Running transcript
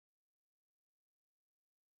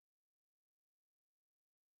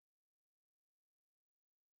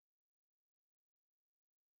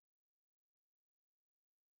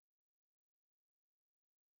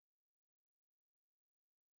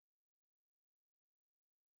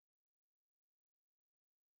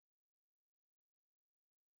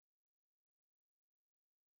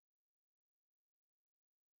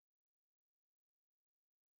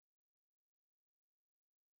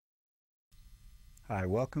Hi,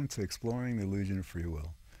 welcome to Exploring the Illusion of Free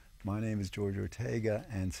Will. My name is George Ortega,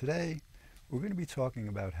 and today we're going to be talking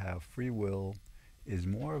about how free will is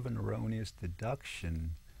more of an erroneous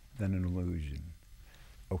deduction than an illusion.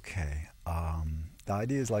 Okay, the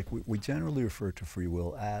idea is like we generally refer to free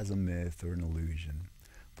will as a myth or an illusion,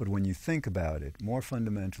 but when you think about it more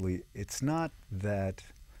fundamentally, it's not that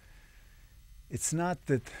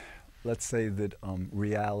let's say that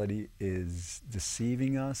reality is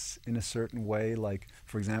deceiving us in a certain way. Like,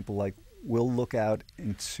 for example, like we'll look out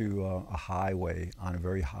into a highway on a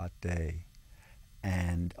very hot day,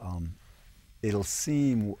 and it'll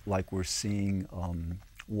seem like we're seeing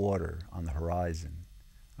water on the horizon.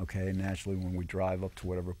 Okay, naturally, when we drive up to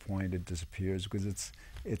whatever point, it disappears because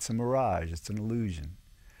it's a mirage, it's an illusion.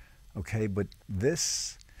 Okay, but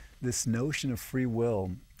this notion of free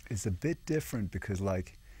will is a bit different because,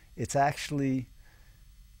 like, it's actually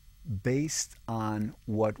based on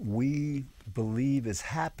what we believe is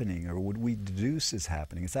happening or what we deduce is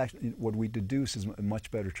happening. It's actually what we deduce is a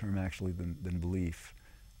much better term actually than believe.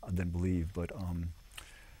 But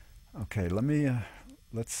okay,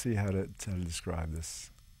 let's see how to describe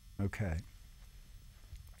this. Okay,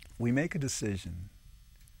 we make a decision.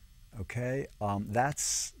 Okay,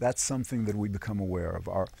 that's something that we become aware of.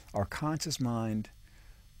 Our conscious mind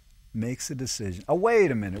makes a decision. Oh,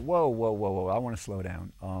 wait a minute. Whoa. I want to slow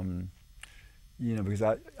down. Because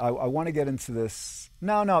I want to get into this.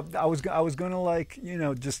 No. I was going to, like,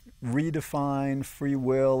 just redefine free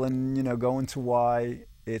will and, go into why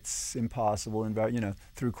it's impossible and,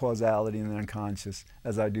 through causality and the unconscious,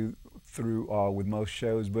 as I do through with most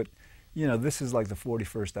shows. But, this is like the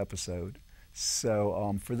 41st episode.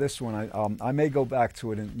 So for this one, I may go back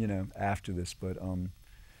to it, after this, but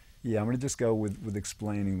yeah, I'm going to just go with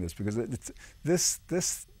explaining this because this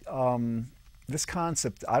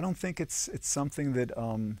concept, I don't think it's something that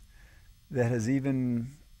that has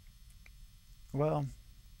even, well,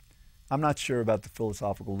 I'm not sure about the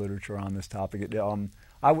philosophical literature on this topic.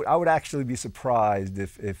 I would actually be surprised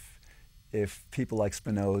if people like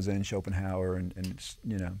Spinoza and Schopenhauer and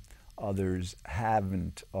others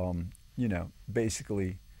haven't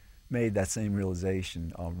basically made that same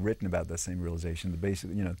realization, written about that same realization.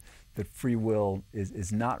 That free will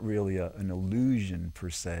is not really an illusion per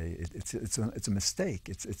se. It's a mistake.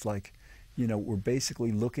 It's like, we're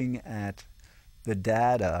basically looking at the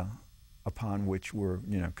data upon which we're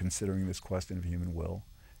considering this question of human will,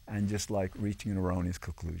 and just like reaching an erroneous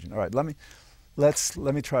conclusion. All right, let me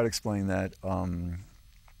try to explain that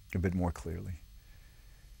a bit more clearly.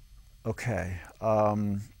 Okay.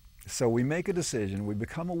 So we make a decision, we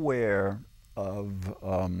become aware of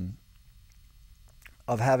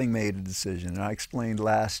having made a decision, and I explained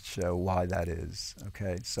last show why that is.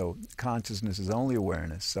 Okay, so consciousness is only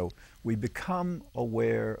awareness, so we become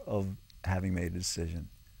aware of having made a decision.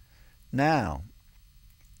 Now,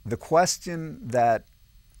 the question that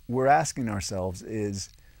we're asking ourselves is,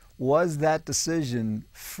 was that decision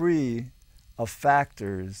free of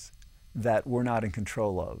factors that we're not in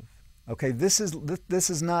control of? Okay, this is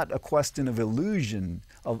not a question of illusion,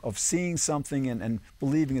 of seeing something and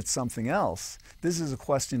believing it's something else. This is a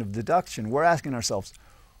question of deduction. We're asking ourselves,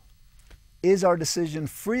 is our decision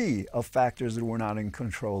free of factors that we're not in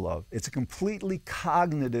control of? It's a completely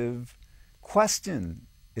cognitive question.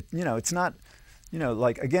 It's not,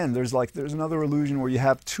 like, again, there's another illusion where you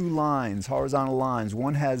have two lines, horizontal lines.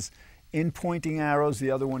 One has in-pointing arrows,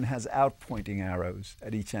 the other one has out-pointing arrows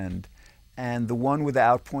at each end. And the one with the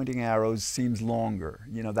out-pointing arrows seems longer.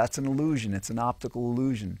 That's an illusion. It's an optical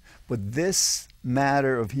illusion. But this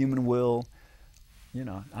matter of human will,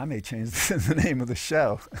 I may change the name of the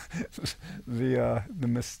show. The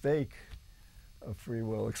mistake of free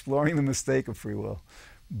will, exploring the mistake of free will.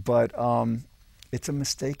 But it's a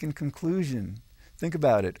mistaken conclusion. Think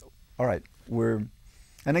about it. All right,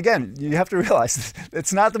 and again, you have to realize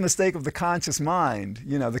it's not the mistake of the conscious mind.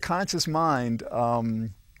 The conscious mind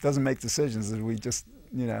doesn't make decisions, as we just,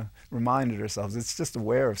 reminded ourselves. It's just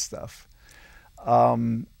aware of stuff.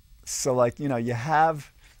 So, like, you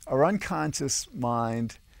have our unconscious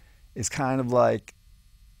mind is kind of like,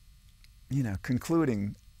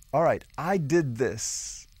 concluding, all right, I did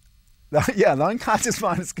this. Yeah, the unconscious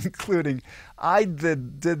mind is concluding, I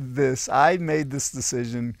did this, I made this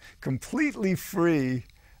decision completely free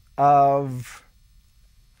of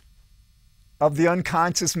the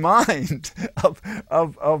unconscious mind,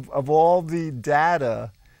 of all the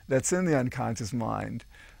data that's in the unconscious mind.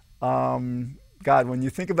 God, when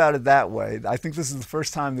you think about it that way, I think this is the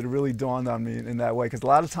first time that it really dawned on me in that way, because a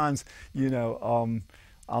lot of times, I'll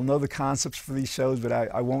know the concepts for these shows, but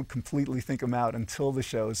I won't completely think them out until the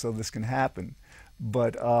show, so this can happen.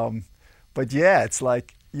 But But yeah, it's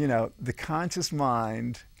like, the conscious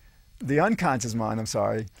mind, the unconscious mind, I'm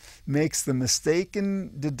sorry, makes the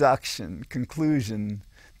mistaken deduction, conclusion,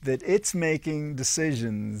 that it's making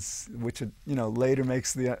decisions, which it, later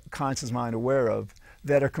makes the conscious mind aware of,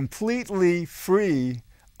 that are completely free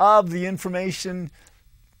of the information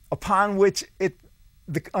upon which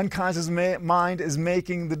the unconscious mind is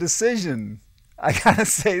making the decision. I gotta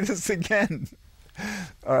say this again.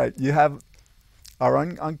 All right, you have our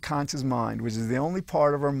unconscious mind, which is the only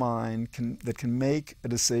part of our mind that can make a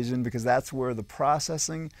decision, because that's where the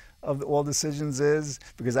processing of all decisions is,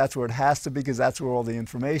 because that's where it has to be, because that's where all the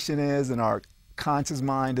information is, and our conscious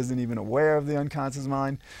mind isn't even aware of the unconscious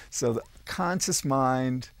mind. So the conscious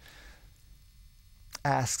mind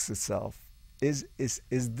asks itself, is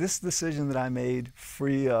this decision that I made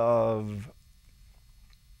free of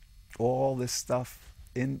all this stuff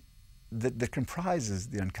that comprises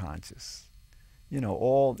the unconscious?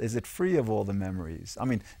 Is it free of all the memories? I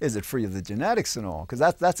mean, is it free of the genetics and all? Because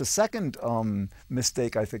that's a second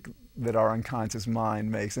mistake I think that our unconscious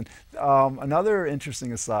mind makes. And another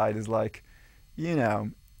interesting aside is like,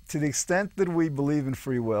 to the extent that we believe in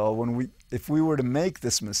free will, if we were to make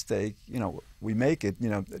this mistake, we make it,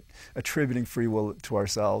 attributing free will to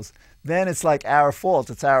ourselves, then it's like our fault,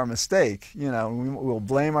 it's our mistake. We'll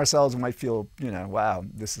blame ourselves and might feel, wow,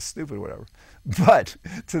 this is stupid or whatever. But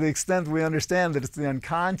to the extent we understand that it's the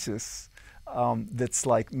unconscious that's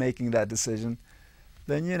like making that decision,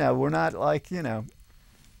 then, we're not like,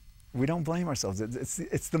 we don't blame ourselves.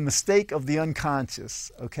 It's the mistake of the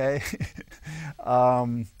unconscious, okay?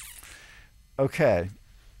 Okay,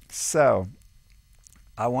 so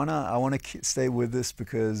I wanna stay with this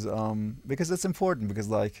because it's important, because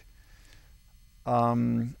like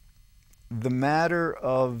the matter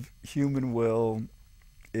of human will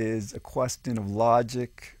is a question of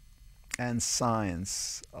logic and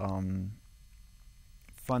science,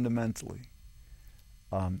 fundamentally.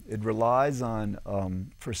 It relies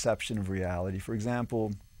on perception of reality. For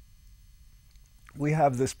example, we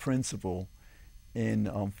have this principle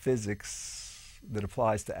in physics that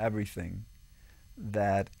applies to everything,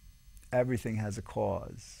 that everything has a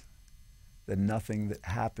cause, that nothing that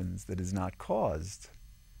happens that is not caused.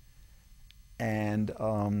 And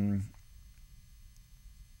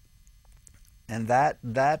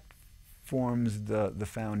that forms the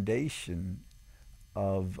foundation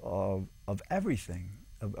of everything,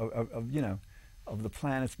 of the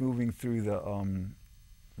planets moving through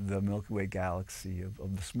the Milky Way galaxy,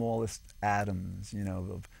 of the smallest atoms,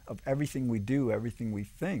 of everything we do, everything we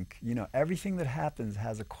think. Everything that happens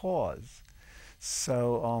has a cause.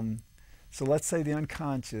 So let's say the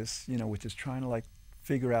unconscious, which is trying to like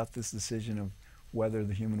figure out this decision of whether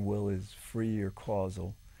the human will is free or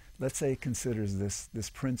causal. Let's say it considers this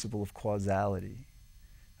principle of causality.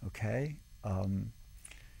 Okay?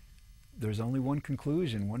 There's only one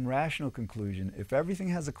conclusion, one rational conclusion. If everything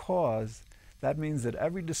has a cause, that means that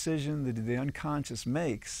every decision that the unconscious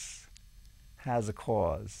makes has a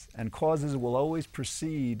cause. And causes will always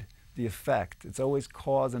precede the effect. It's always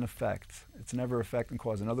cause and effect. It's never effect and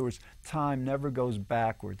cause. In other words, time never goes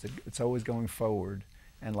backwards. It's always going forward.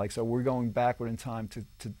 And like, so we're going backward in time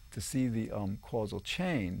to see the causal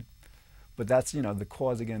chain. But that's, the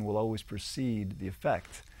cause again will always precede the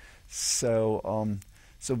effect. So,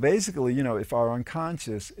 so basically, if our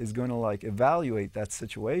unconscious is going to like evaluate that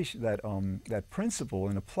situation, that principle,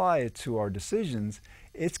 and apply it to our decisions,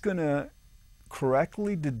 it's going to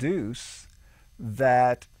correctly deduce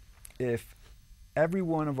that if every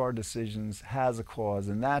one of our decisions has a cause,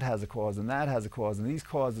 and that has a cause, and that has a cause, and these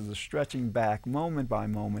causes are stretching back moment by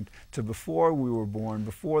moment to before we were born,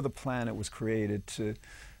 before the planet was created, to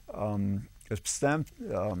stem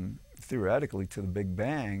theoretically to the Big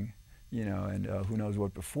Bang, and who knows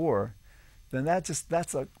what before, then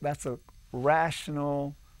that's a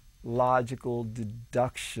rational, logical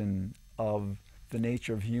deduction of the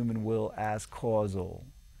nature of human will as causal.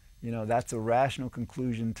 That's a rational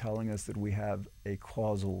conclusion telling us that we have a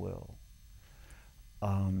causal will.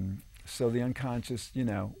 So the unconscious,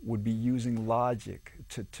 would be using logic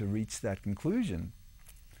to reach that conclusion.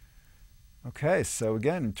 Okay, so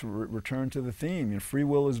again, to return to the theme, free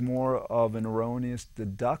will is more of an erroneous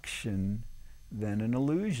deduction than an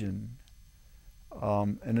illusion.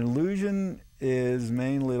 An illusion is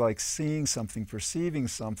mainly like seeing something, perceiving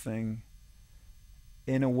something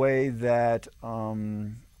in a way that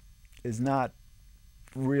is not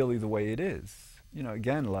really the way it is.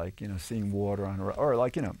 Again, like, seeing water on a, or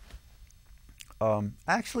like,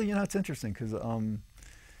 actually, it's interesting because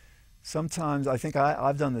sometimes I think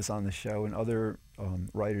I've done this on the show, and other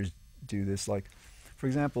writers do this. Like, for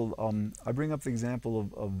example, I bring up the example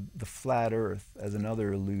of the flat Earth as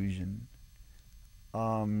another illusion.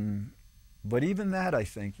 But even that, I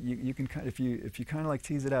think, you can if you kind of like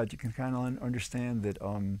tease it out, you can kind of understand that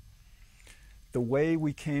the way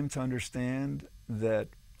we came to understand that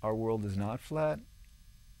our world is not flat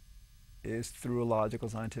is through a logical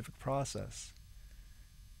scientific process.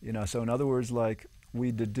 You know, so in other words, like,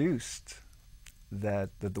 we deduced that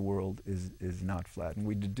the world is not flat, and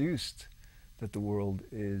we deduced that the world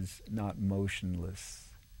is not motionless.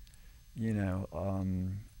 You know,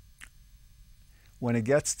 when it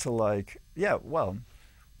gets to like, yeah, well,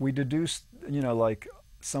 we deduced, you know, like,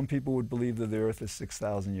 some people would believe that the Earth is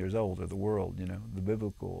 6,000 years old, or the world, you know, the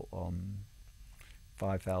biblical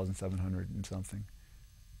 5,700 and something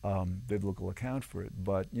biblical account for it.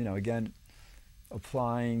 But, you know, again,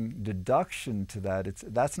 applying deduction to that,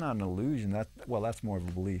 that's not an illusion. That's more of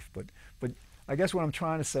a belief. But I guess what I'm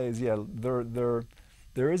trying to say is, yeah,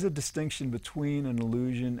 there is a distinction between an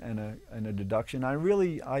illusion and a deduction.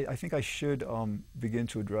 I think I should begin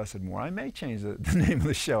to address it more. I may change the name of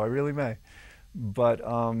the show. I really may. But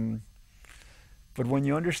when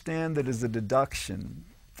you understand that as a deduction,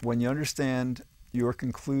 when you understand your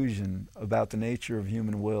conclusion about the nature of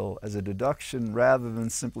human will as a deduction rather than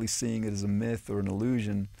simply seeing it as a myth or an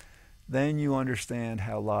illusion, then you understand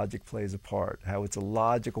how logic plays a part, how it's a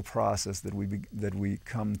logical process that we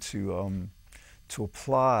come to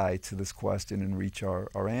apply to this question and reach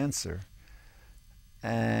our answer.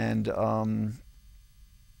 And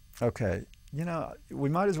okay, you know, we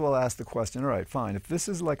might as well ask the question, all right, fine, if this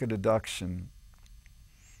is like a deduction,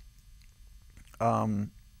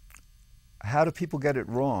 how do people get it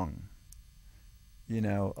wrong? You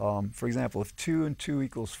know, for example, if 2 and 2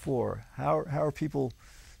 equals 4, how are people,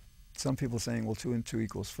 some people saying, well, 2 and 2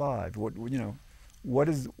 equals 5. What, you know, where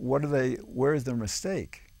is their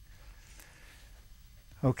mistake?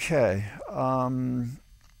 Okay.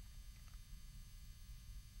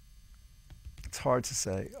 It's hard to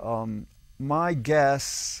say. My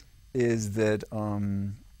guess is that, all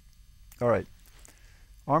right,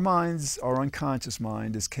 our minds, our unconscious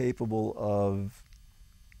mind is capable of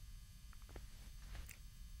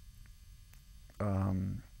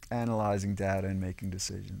analyzing data and making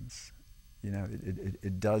decisions. You know,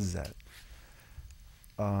 it does that.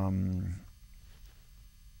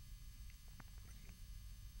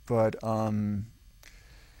 But I'm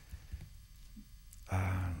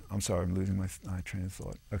sorry, I'm losing my train of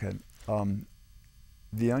thought. Okay,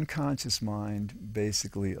 the unconscious mind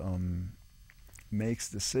basically makes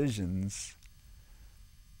decisions,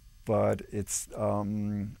 but it's a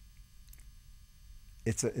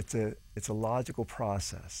logical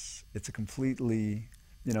process. It's a completely,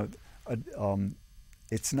 you know,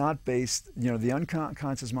 it's not based, you know, the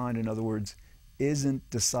unconscious mind, in other words, isn't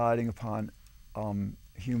deciding upon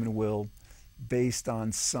human will based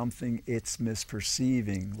on something it's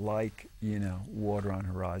misperceiving, like, you know, water on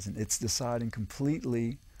horizon. It's deciding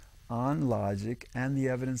completely on logic and the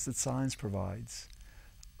evidence that science provides.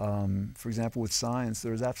 For example, with science,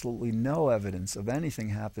 there is absolutely no evidence of anything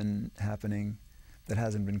happening that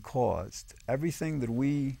hasn't been caused. Everything that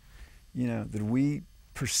we, you know, that we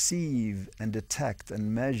perceive and detect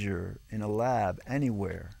and measure in a lab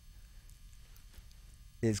anywhere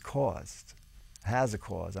is caused, has a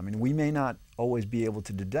cause. I mean, we may not always be able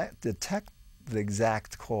to detect the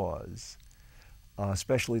exact cause,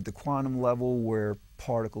 especially at the quantum level, where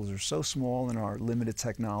particles are so small and our limited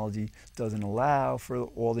technology doesn't allow for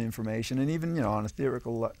all the information. And even, you know, on a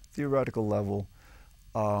theoretical level,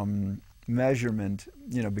 measurement,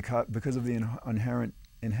 you know, because of the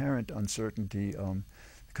inherent uncertainty that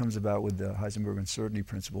comes about with the Heisenberg uncertainty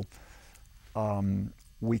principle,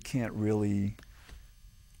 we can't really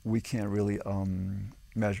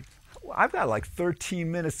measure. I've got like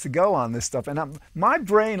 13 minutes to go on this stuff, and my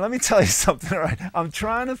brain, let me tell you something, all right? I'm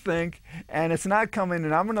trying to think, and it's not coming,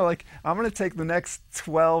 and I'm gonna take the next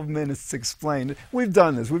 12 minutes to explain. We've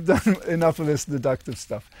done this. We've done enough of this deductive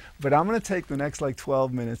stuff, but I'm gonna take the next like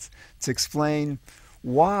 12 minutes to explain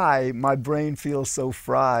why my brain feels so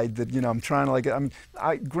fried that, you know, I'm trying to,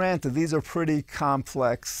 like, granted, these are pretty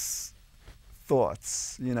complex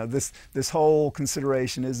thoughts. You know, this whole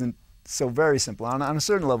consideration isn't so very simple. On a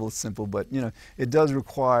certain level, it's simple, but, you know, it does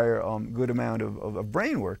require a good amount of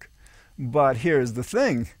brain work. But here's the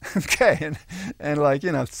thing, okay, and like,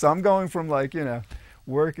 you know, so I'm going from, like, you know,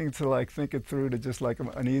 working to like think it through to just like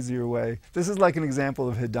an easier way. This is like an example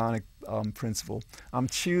of hedonic principle. I'm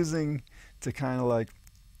choosing to kind of like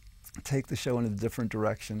take the show in a different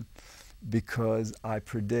direction because I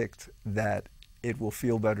predict that it will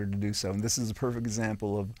feel better to do so. And this is a perfect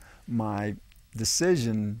example of my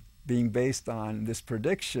decision being based on this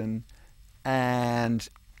prediction, and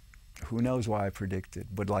who knows why I predicted,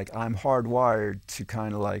 but like I'm hardwired to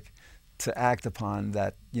kind of like to act upon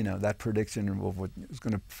that, that prediction of what is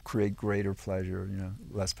going to create greater pleasure,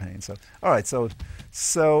 less pain. So, all right, so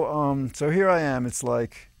here I am. It's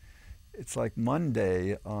like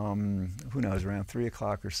Monday, who knows, around 3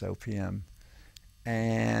 o'clock or so p.m.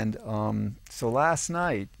 And so last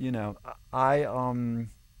night, I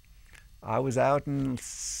was out in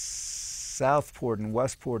Southport and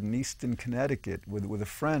Westport and Easton, Connecticut with a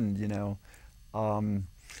friend.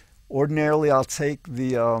 Ordinarily, I'll take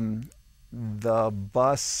the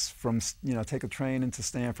bus from, take a train into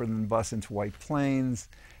Stamford and then bus into White Plains,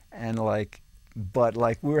 and but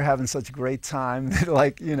we were having such a great time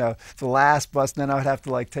that the last bus, then I would have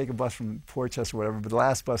to take a bus from Portchester or whatever, but the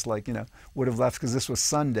last bus would have left because this was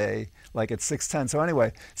Sunday at 6:10. So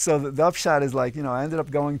anyway, so the upshot is I ended up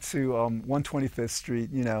going to 125th Street,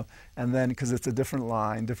 and then because it's a different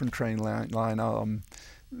line, different train line, I don't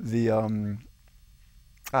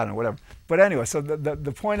know, whatever. But anyway, so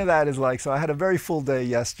the point of that is so I had a very full day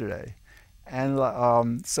yesterday.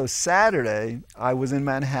 And so Saturday, I was in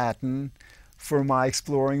Manhattan for my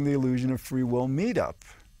Exploring the Illusion of Free Will meetup,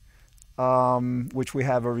 which we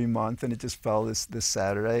have every month, and it just fell this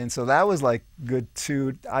Saturday. And so that was good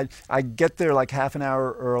too. I get there half an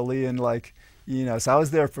hour early, and so I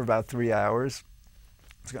was there for about 3 hours.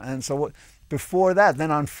 And so before that,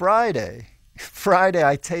 then on Friday,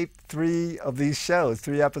 I taped 3 of these shows,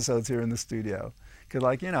 3 episodes here in the studio. Because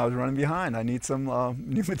I was running behind. I need some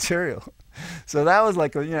new material. So that was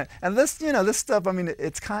and this, this stuff, I mean,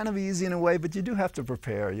 it's kind of easy in a way, but you do have to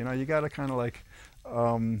prepare. You got to kind of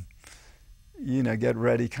get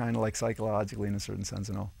ready kind of psychologically in a certain sense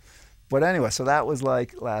and all. But anyway, so that was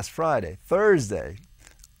last Friday. Thursday,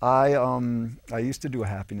 I used to do a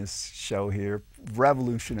happiness show here,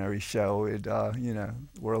 revolutionary show. It,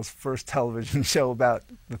 world's first television show about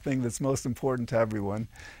the thing that's most important to everyone.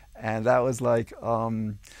 And that was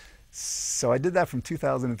so I did that from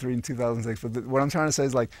 2003 and 2006. But what I'm trying to say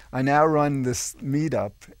is I now run this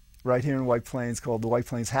meetup right here in White Plains called the White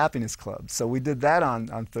Plains Happiness Club. So we did that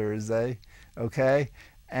on Thursday, okay?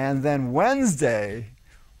 And then Wednesday,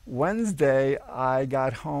 I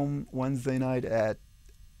got home Wednesday night at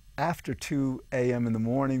after 2 a.m. in the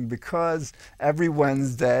morning, because every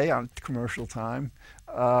Wednesday on commercial time,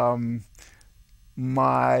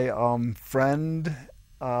 my friend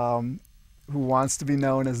who wants to be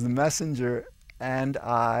known as the Messenger and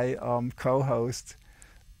I co-host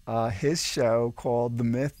his show called The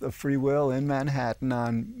Myth of Free Will in Manhattan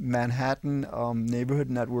on Manhattan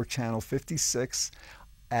Neighborhood Network Channel 56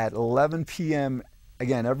 at 11 p.m.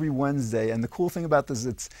 again every Wednesday. And the cool thing about this,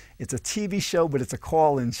 it's a TV show, but it's a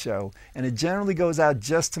call-in show, and it generally goes out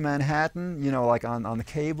just to Manhattan, on the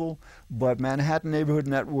cable. But Manhattan Neighborhood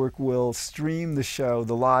Network will stream the show,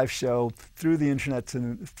 the live show, through the internet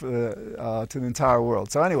to the entire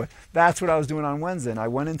world. So anyway, that's what I was doing on Wednesday, and I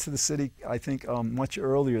went into the city, I think, much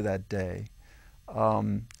earlier that day.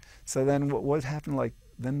 So then what happened?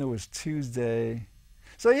 Then there was Tuesday.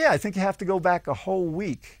 So yeah, I think you have to go back a whole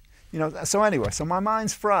week. So anyway, so my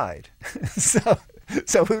mind's fried. so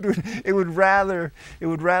it would rather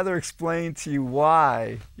explain to you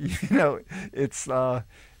why, it's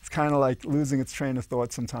kind of losing its train of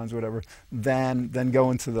thought sometimes, whatever, than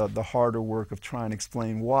go into the harder work of trying to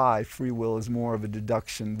explain why free will is more of a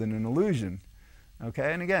deduction than an illusion.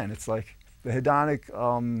 Okay, and again, it's the hedonic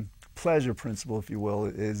pleasure principle, if you will,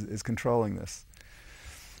 is controlling this.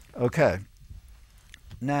 Okay.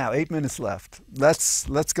 Now, 8 minutes left. Let's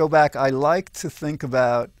go back. I like to think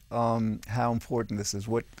about how important this is,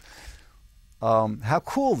 how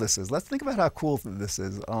cool this is. Let's think about how cool this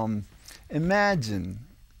is. Imagine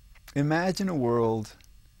a world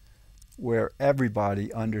where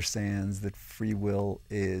everybody understands that free will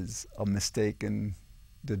is a mistaken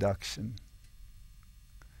deduction,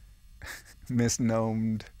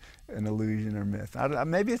 misnomed an illusion or myth.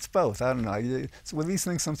 Maybe it's both. I don't know. So with these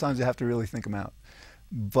things, sometimes you have to really think them out.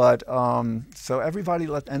 But so everybody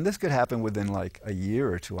and this could happen within a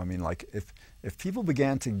year or two. I mean, if people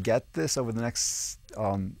began to get this over the next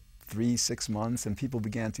 3-6 months, and people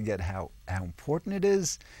began to get how important it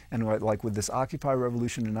is, and with this Occupy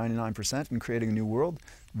revolution to 99% and creating a new world,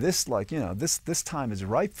 this this time is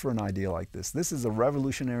ripe for an idea like this. This is a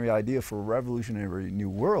revolutionary idea for a revolutionary new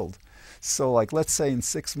world. So let's say in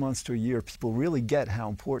 6 months to a year, people really get how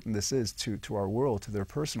important this is to our world, to their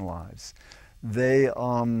personal lives. They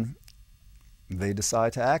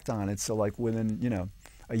decide to act on it. So within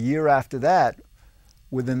a year after that,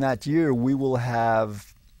 within that year, we will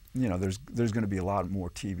have there's going to be a lot more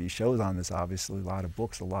TV shows on this, obviously, a lot of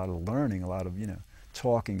books, a lot of learning, a lot of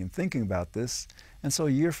talking and thinking about this. And so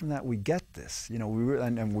a year from that, we get this.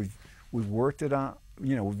 And we've worked it on.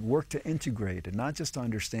 We've worked to integrate it, not just to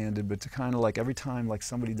understand it, but to kind of like every time like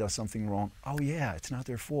somebody does something wrong, oh yeah, it's not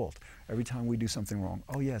their fault. Every time we do something wrong,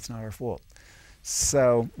 oh yeah, it's not our fault.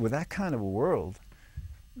 So with that kind of a world,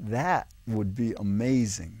 that would be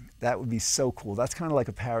amazing. That would be so cool. That's kind of like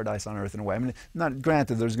a paradise on earth in a way. I mean, not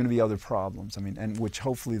granted, there's going to be other problems. I mean, and which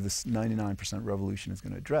hopefully this 99% revolution is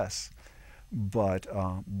going to address. But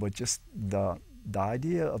just the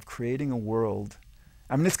idea of creating a world.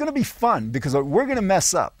 I mean, it's going to be fun because we're going to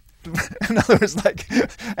mess up. In other words, like,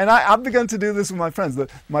 and I've begun to do this with my friends.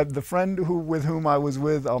 The friend with whom I was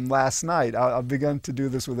with last night, I've begun to do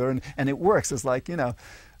this with her, and it works. It's like,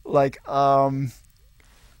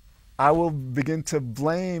 I will begin to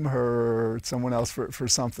blame her or someone else for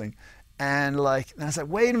something, and I said,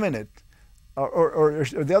 wait a minute, or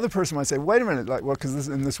the other person might say, wait a minute, like, well, because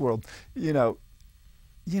in this world,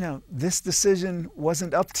 this decision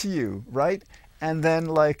wasn't up to you, right? And then,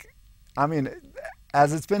 I mean,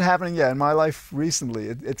 as it's been happening, in my life recently,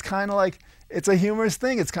 it's kind of like, it's a humorous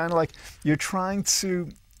thing. It's kind of like you're trying to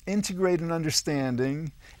integrate an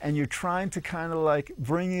understanding, and you're trying to kind of like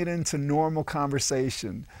bring it into normal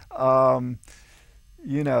conversation.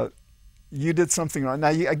 You did something wrong. Now,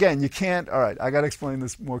 you can't, all right, I got to explain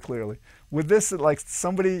this more clearly. With this, like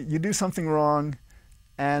you do something wrong,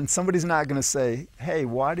 and somebody's not going to say, hey,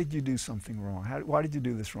 why did you do something wrong? Why did you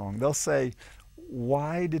do this wrong? They'll say,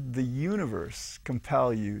 why did the universe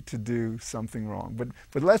compel you to do something wrong?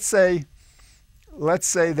 But let's say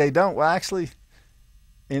they don't. Well, actually,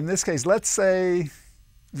 in this case, let's say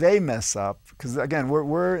they mess up, because again,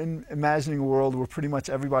 we're imagining a world where pretty much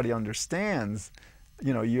everybody understands,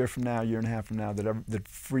 a year from now, a year and a half from now, that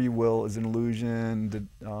free will is an illusion,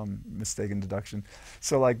 mistaken deduction.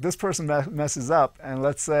 So like this person messes up, and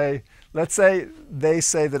let's say they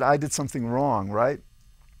say that I did something wrong, right?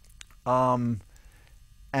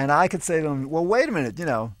 And I could say to them, well, wait a minute,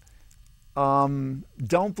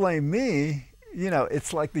 don't blame me.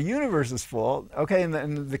 It's like the universe's fault. Okay,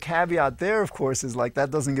 and the caveat there, of course, is like that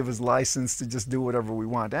doesn't give us license to just do whatever we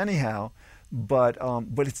want anyhow. But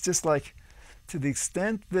it's just like, to the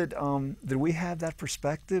extent that that we have that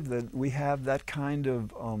perspective, that we have that kind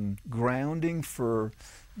of grounding for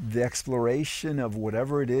the exploration of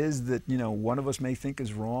whatever it is that one of us may think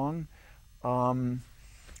is wrong, all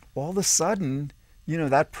of a sudden,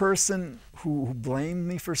 that person who blamed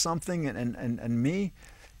me for something and me,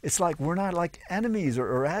 it's like we're not like enemies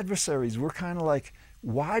or adversaries. We're kind of like,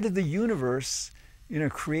 why did the universe,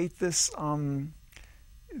 create this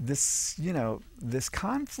this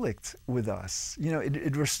conflict with us?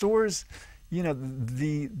 It restores,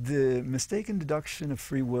 the mistaken deduction of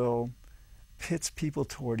free will pits people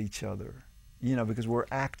toward each other, because we're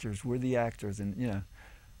actors, we're the actors, and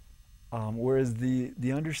whereas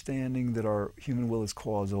the understanding that our human will is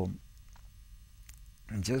causal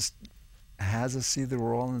just has us see that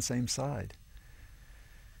we're all on the same side.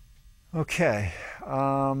 Okay.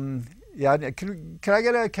 Can I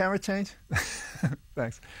get a camera change?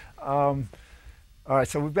 Thanks. All right,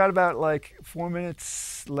 so we've got about like 4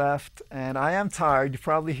 minutes left, and I am tired. You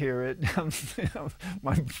probably hear it.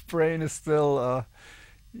 My brain is still,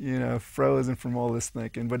 frozen from all this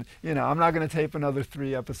thinking. But I'm not going to tape another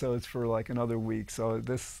 3 episodes for like another week. So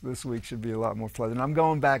this week should be a lot more pleasant. I'm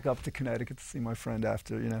going back up to Connecticut to see my friend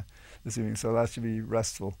after this evening, so that should be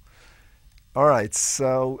restful. All right,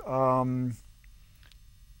 so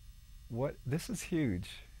this is huge.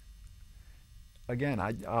 Again,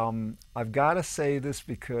 I've got to say this,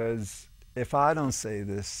 because if I don't say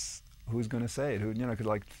this, who's going to say it? Because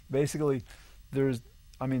like basically, a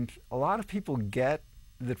lot of people get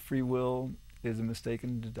that free will is a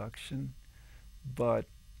mistaken deduction, but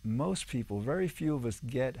most people, very few of us,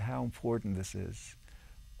 get how important this is.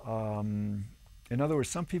 In other words,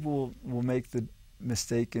 some people will make the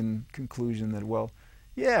mistaken conclusion that, well,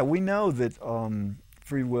 yeah, we know that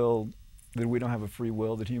free will, that we don't have a free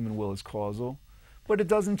will, that human will is causal, but it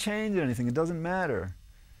doesn't change anything, it doesn't matter.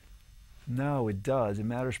 No, it does. It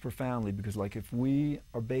matters profoundly, because like if we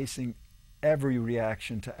are basing every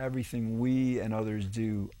reaction to everything we and others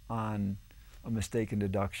do on a mistaken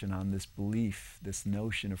deduction, on this belief, this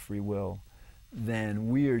notion of free will, then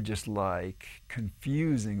we are just like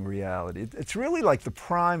confusing reality. It's really like the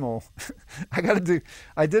primal.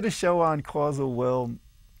 I did a show on causal will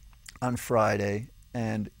on Friday,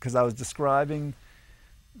 and because I was describing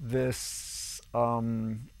this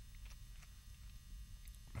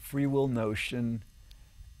free will notion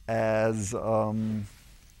as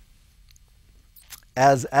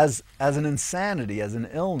as an insanity, as an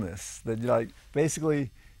illness, that like basically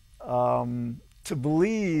to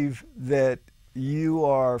believe that you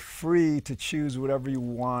are free to choose whatever you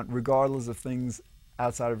want regardless of things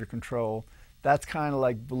outside of your control. That's kind of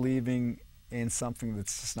like believing in something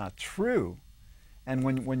that's just not true. And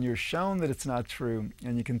when you're shown that it's not true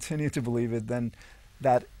and you continue to believe it, then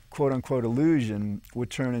that quote-unquote illusion would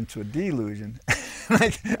turn into a delusion.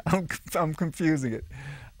 Like, I'm confusing it.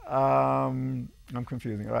 I'm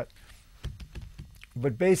confusing it, right?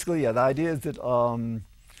 But basically, yeah, the idea is that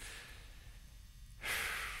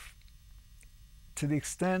to the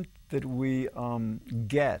extent that we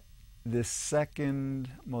get this second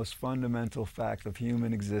most fundamental fact of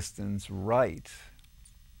human existence right,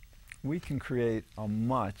 we can create a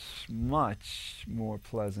much, much more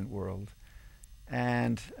pleasant world.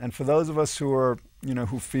 And for those of us who are,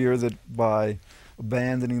 who fear that by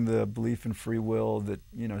abandoning the belief in free will that,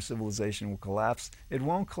 civilization will collapse, it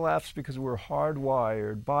won't collapse because we're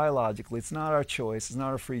hardwired biologically. It's not our choice, it's not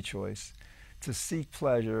our free choice to seek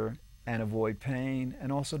pleasure and avoid pain,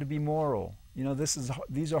 and also to be moral.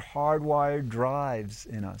 These are hardwired drives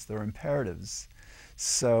in us. They're imperatives.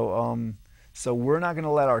 So we're not going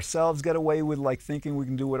to let ourselves get away with like thinking we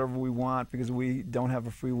can do whatever we want because we don't have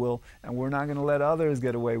a free will, and we're not going to let others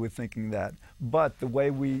get away with thinking that. But the way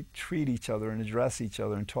we treat each other and address each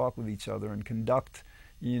other and talk with each other and conduct,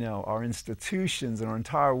 our institutions and our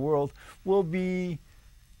entire world will be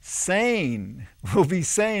sane. Will be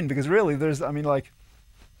sane because really there's, you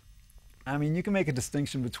can make a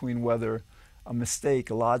distinction between whether a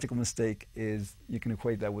mistake, a logical mistake, is, you can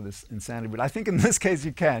equate that with this insanity. But I think in this case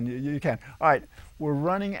you can. You can. All right, we're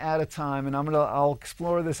running out of time, and I'll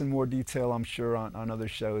explore this in more detail, I'm sure, on other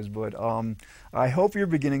shows. But I hope you're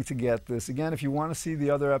beginning to get this. Again, if you want to see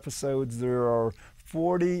the other episodes, there are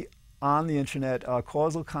 40 on the internet,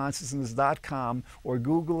 causalconsciousness.com, or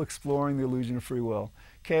Google Exploring the Illusion of Free Will.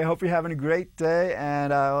 Okay, I hope you're having a great day,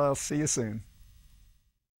 and I'll see you soon.